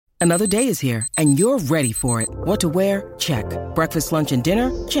Another day is here, and you're ready for it. What to wear? Check. Breakfast, lunch, and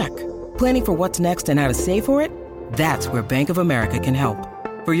dinner? Check. Planning for what's next and how to save for it? That's where Bank of America can help.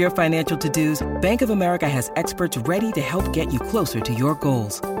 For your financial to-dos, Bank of America has experts ready to help get you closer to your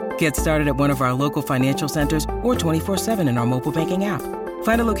goals. Get started at one of our local financial centers or 24/7 in our mobile banking app.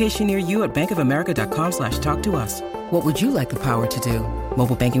 Find a location near you at bankofamerica.com/talktous. What would you like the power to do?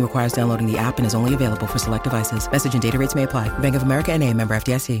 Mobile banking requires downloading the app and is only available for select devices. Message and data rates may apply. Bank of America N.A., member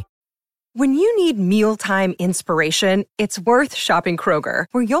FDIC. When you need mealtime inspiration, it's worth shopping Kroger,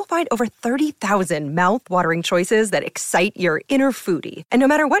 where you'll find over 30,000 mouth-watering choices that excite your inner foodie. And no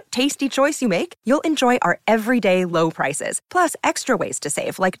matter what tasty choice you make, you'll enjoy our everyday low prices, plus extra ways to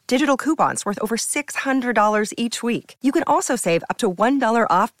save, like digital coupons worth over $600 each week. You can also save up to $1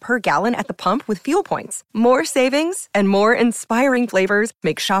 off per gallon at the pump with fuel points. More savings and more inspiring flavors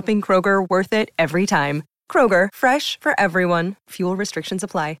make shopping Kroger worth it every time. Kroger, fresh for everyone. Fuel restrictions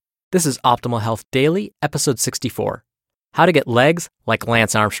apply. This is Optimal Health Daily, episode 64. How to Get Legs Like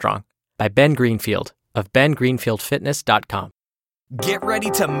Lance Armstrong by Ben Greenfield of bengreenfieldfitness.com. Get ready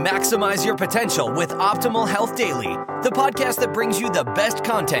to maximize your potential with Optimal Health Daily, the podcast that brings you the best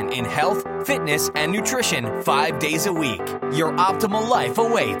content in health, fitness, and nutrition 5 days a week. Your optimal life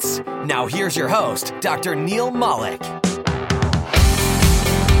awaits. Now here's your host, Dr. Neil Malik.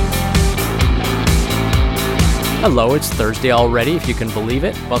 Hello, it's Thursday already, if you can believe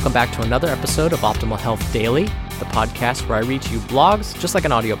it. Welcome back to another episode of Optimal Health Daily, the podcast where I read to you blogs just like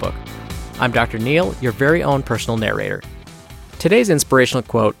an audiobook. I'm Dr. Neil, your very own personal narrator. Today's inspirational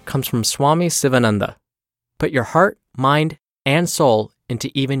quote comes from Swami Sivananda. Put your heart, mind, and soul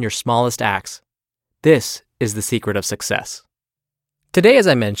into even your smallest acts. This is the secret of success. Today, as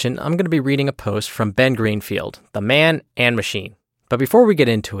I mentioned, I'm going to be reading a post from Ben Greenfield, the man and machine. But before we get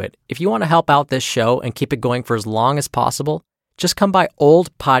into it, if you want to help out this show and keep it going for as long as possible, just come by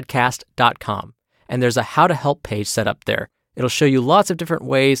oldpodcast.com, and there's a How to Help page set up there. It'll show you lots of different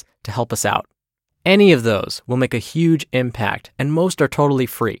ways to help us out. Any of those will make a huge impact, and most are totally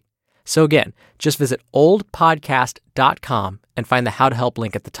free. So again, just visit oldpodcast.com and find the How to Help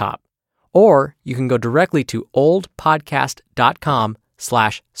link at the top. Or you can go directly to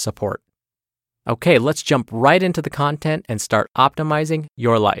oldpodcast.com/support. Okay, let's jump right into the content and start optimizing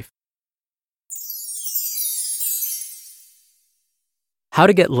your life. How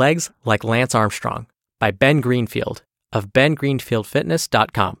to Get Legs Like Lance Armstrong by Ben Greenfield of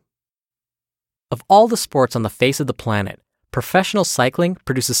bengreenfieldfitness.com. Of all the sports on the face of the planet, professional cycling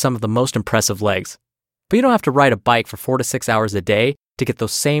produces some of the most impressive legs. But you don't have to ride a bike for 4 to 6 hours a day to get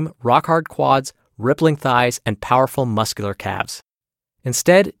those same rock-hard quads, rippling thighs, and powerful muscular calves.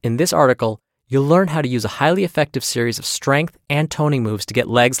 Instead, in this article, you'll learn how to use a highly effective series of strength and toning moves to get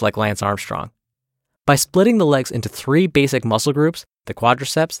legs like Lance Armstrong. By splitting the legs into 3 basic muscle groups, the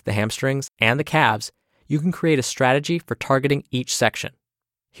quadriceps, the hamstrings, and the calves, you can create a strategy for targeting each section.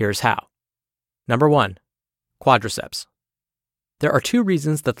 Here's how. Number 1, quadriceps. There are 2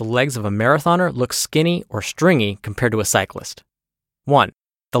 reasons that the legs of a marathoner look skinny or stringy compared to a cyclist. 1,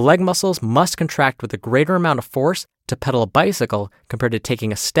 the leg muscles must contract with a greater amount of force to pedal a bicycle compared to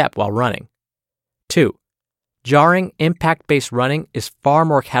taking a step while running. 2, jarring, impact-based running is far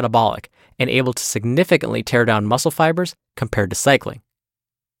more catabolic and able to significantly tear down muscle fibers compared to cycling.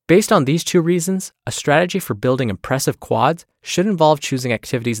 Based on these 2 reasons, a strategy for building impressive quads should involve choosing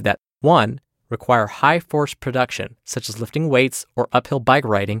activities that 1, require high force production, such as lifting weights or uphill bike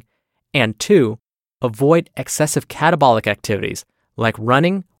riding, and 2, avoid excessive catabolic activities like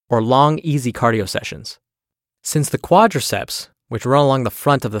running or long, easy cardio sessions. Since the quadriceps, which run along the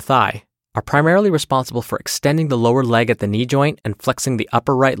front of the thigh, are primarily responsible for extending the lower leg at the knee joint and flexing the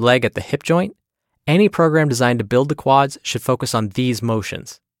upper right leg at the hip joint, any program designed to build the quads should focus on these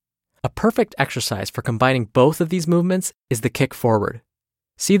motions. A perfect exercise for combining both of these movements is the kick forward.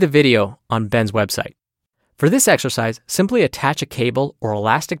 See the video on Ben's website. For this exercise, simply attach a cable or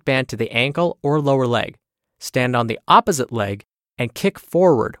elastic band to the ankle or lower leg, stand on the opposite leg, and kick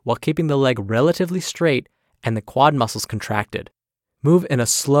forward while keeping the leg relatively straight and the quad muscles contracted. Move in a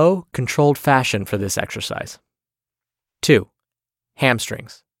slow, controlled fashion for this exercise. 2,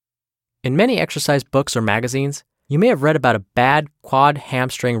 hamstrings. In many exercise books or magazines, you may have read about a bad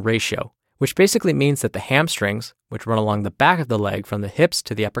quad-hamstring ratio, which basically means that the hamstrings, which run along the back of the leg from the hips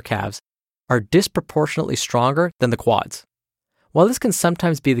to the upper calves, are disproportionately stronger than the quads. While this can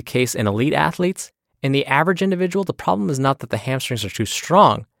sometimes be the case in elite athletes, in the average individual, the problem is not that the hamstrings are too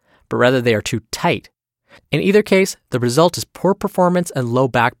strong, but rather they are too tight. In either case, the result is poor performance and low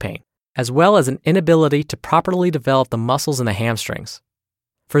back pain, as well as an inability to properly develop the muscles in the hamstrings.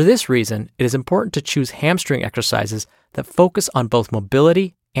 For this reason, it is important to choose hamstring exercises that focus on both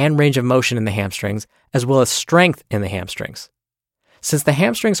mobility and range of motion in the hamstrings, as well as strength in the hamstrings. Since the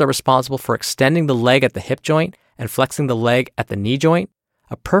hamstrings are responsible for extending the leg at the hip joint and flexing the leg at the knee joint,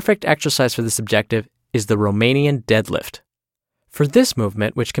 a perfect exercise for this objective is the Romanian deadlift. For this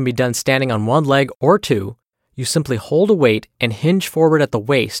movement, which can be done standing on one leg or two, you simply hold a weight and hinge forward at the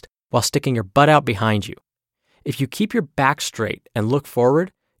waist while sticking your butt out behind you. If you keep your back straight and look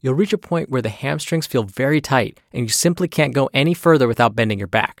forward, you'll reach a point where the hamstrings feel very tight and you simply can't go any further without bending your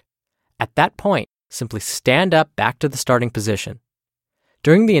back. At that point, simply stand up back to the starting position.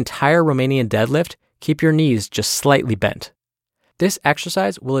 During the entire Romanian deadlift, keep your knees just slightly bent. This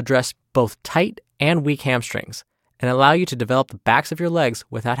exercise will address both tight and weak hamstrings and allow you to develop the backs of your legs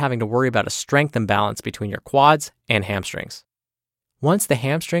without having to worry about a strength imbalance between your quads and hamstrings. Once the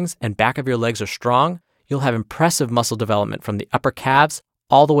hamstrings and back of your legs are strong, you'll have impressive muscle development from the upper calves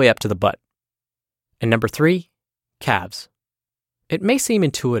all the way up to the butt. And number 3, calves. It may seem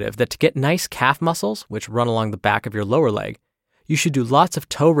intuitive that to get nice calf muscles, which run along the back of your lower leg, you should do lots of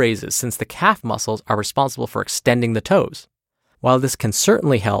toe raises since the calf muscles are responsible for extending the toes. While this can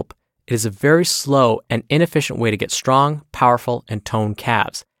certainly help, it is a very slow and inefficient way to get strong, powerful, and toned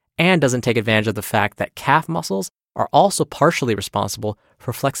calves, and doesn't take advantage of the fact that calf muscles are also partially responsible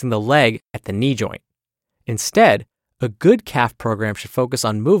for flexing the leg at the knee joint. Instead, a good calf program should focus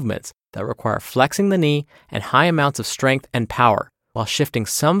on movements that require flexing the knee and high amounts of strength and power while shifting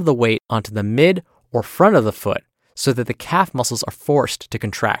some of the weight onto the mid or front of the foot so that the calf muscles are forced to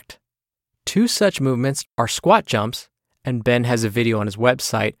contract. 2 such movements are squat jumps, and Ben has a video on his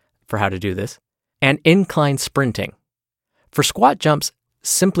website for how to do this, and incline sprinting. For squat jumps,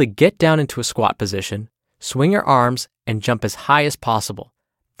 simply get down into a squat position, swing your arms, and jump as high as possible,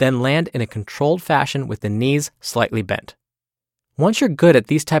 then land in a controlled fashion with the knees slightly bent. Once you're good at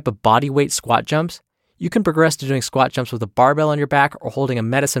these type of body weight squat jumps, you can progress to doing squat jumps with a barbell on your back or holding a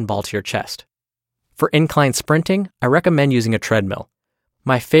medicine ball to your chest. For incline sprinting, I recommend using a treadmill.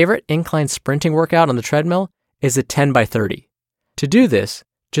 My favorite incline sprinting workout on the treadmill is a 10x30. To do this,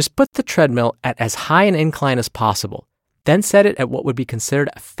 just put the treadmill at as high an incline as possible, then set it at what would be considered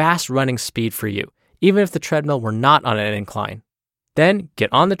a fast running speed for you, even if the treadmill were not on an incline. Then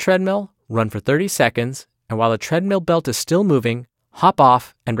get on the treadmill, run for 30 seconds, and while the treadmill belt is still moving, hop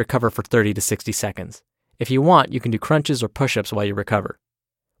off and recover for 30 to 60 seconds. If you want, you can do crunches or push-ups while you recover.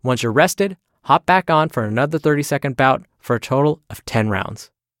 Once you're rested, hop back on for another 30-second bout for a total of 10 rounds.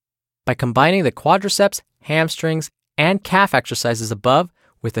 By combining the quadriceps, hamstrings, and calf exercises above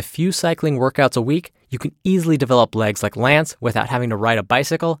with a few cycling workouts a week, you can easily develop legs like Lance without having to ride a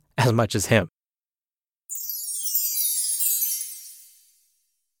bicycle as much as him.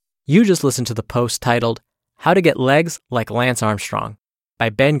 You just listened to the post titled, How to Get Legs Like Lance Armstrong by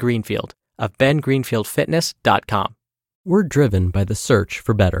Ben Greenfield of bengreenfieldfitness.com. We're driven by the search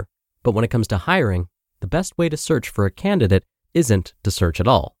for better, but when it comes to hiring, the best way to search for a candidate isn't to search at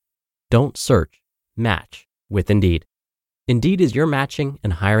all. Don't search, match with Indeed. Indeed is your matching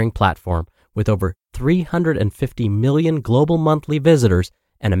and hiring platform with over 350 million global monthly visitors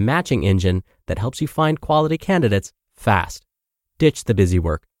and a matching engine that helps you find quality candidates fast. Ditch the busy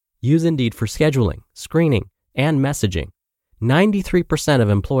work. Use Indeed for scheduling, screening, and messaging. 93% of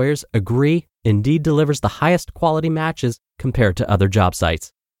employers agree Indeed delivers the highest quality matches compared to other job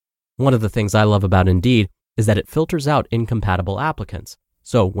sites. One of the things I love about Indeed is that it filters out incompatible applicants.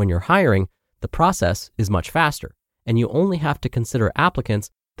 So when you're hiring, the process is much faster, and you only have to consider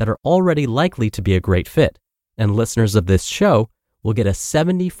applicants that are already likely to be a great fit. And listeners of this show will get a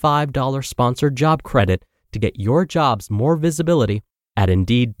 $75 sponsored job credit to get your jobs more visibility at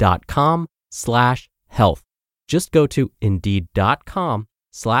Indeed.com/health. Just go to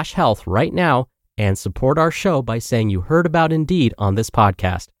Indeed.com/health right now and support our show by saying you heard about Indeed on this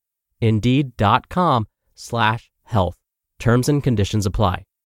podcast. Indeed.com/health. Terms and conditions apply.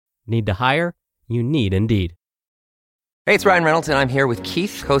 Need to hire? You need Indeed. Hey, it's Ryan Reynolds, and I'm here with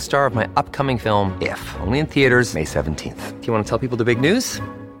Keith, co-star of my upcoming film, If, only in theaters May 17th. Do you want to tell people the big news?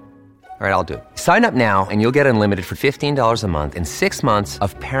 All right, I'll do it. Sign up now and you'll get unlimited for $15 a month and 6 months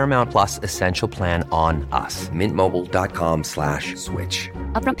of Paramount Plus Essential Plan on us. MintMobile.com/switch.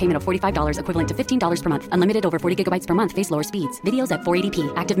 Upfront payment of $45 equivalent to $15 per month. Unlimited over 40 gigabytes per month. Face lower speeds. Videos at 480p.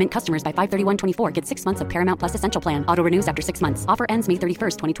 Active Mint customers by 531.24 get 6 months of Paramount Plus Essential Plan. Auto renews after 6 months. Offer ends May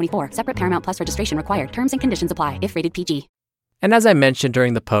 31st, 2024. Separate Paramount Plus registration required. Terms and conditions apply if rated PG. And as I mentioned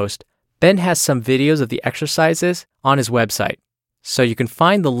during the post, Ben has some videos of the exercises on his website. So you can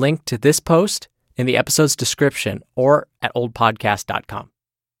find the link to this post in the episode's description or at oldpodcast.com.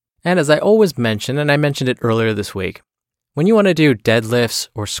 And as I always mention, and I mentioned it earlier this week, when you want to do deadlifts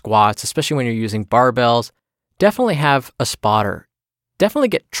or squats, especially when you're using barbells, definitely have a spotter definitely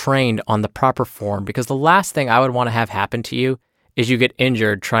get trained on the proper form, because the last thing I would want to have happen to you is you get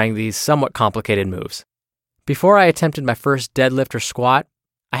injured trying these somewhat complicated moves. Before I attempted my first deadlift or squat,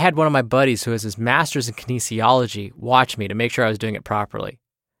 I had one of my buddies who has his master's in kinesiology watch me to make sure I was doing it properly.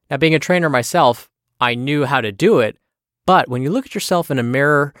 Now, being a trainer myself, I knew how to do it, but when you look at yourself in a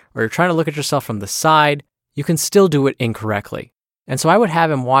mirror or you're trying to look at yourself from the side, you can still do it incorrectly. And so I would have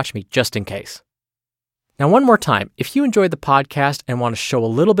him watch me just in case. Now, one more time, if you enjoyed the podcast and want to show a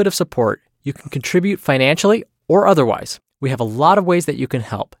little bit of support, you can contribute financially or otherwise. We have a lot of ways that you can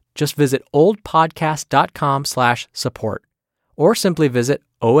help. Just visit oldpodcast.com/support or simply visit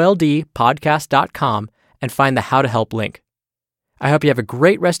oldpodcast.com and find the How to Help link. I hope you have a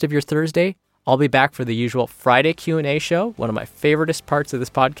great rest of your Thursday. I'll be back for the usual Friday Q&A show, one of my favoriteest parts of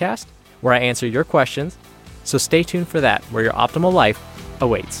this podcast, where I answer your questions. So stay tuned for that, where your optimal life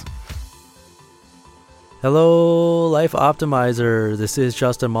awaits. Hello, Life Optimizer. This is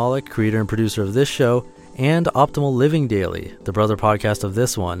Justin Malik, creator and producer of this show and Optimal Living Daily, the brother podcast of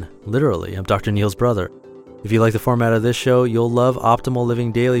this one. Literally, I'm Dr. Neil's brother. If you like the format of this show, you'll love Optimal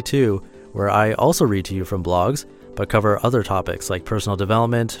Living Daily too, where I also read to you from blogs, but cover other topics like personal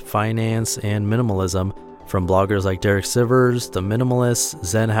development, finance, and minimalism from bloggers like Derek Sivers, The Minimalists,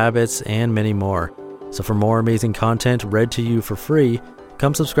 Zen Habits, and many more. So for more amazing content read to you for free,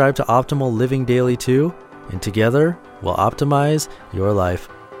 come subscribe to Optimal Living Daily too, and together we'll optimize your life.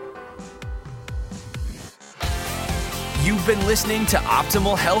 You've been listening to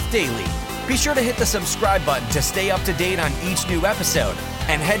Optimal Health Daily. Be sure to hit the subscribe button to stay up to date on each new episode,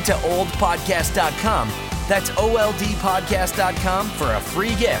 and head to oldpodcast.com. That's oldpodcast.com for a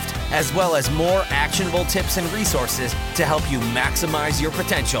free gift, as well as more actionable tips and resources to help you maximize your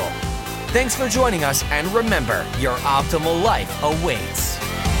potential. Thanks for joining us, and remember, your optimal life awaits.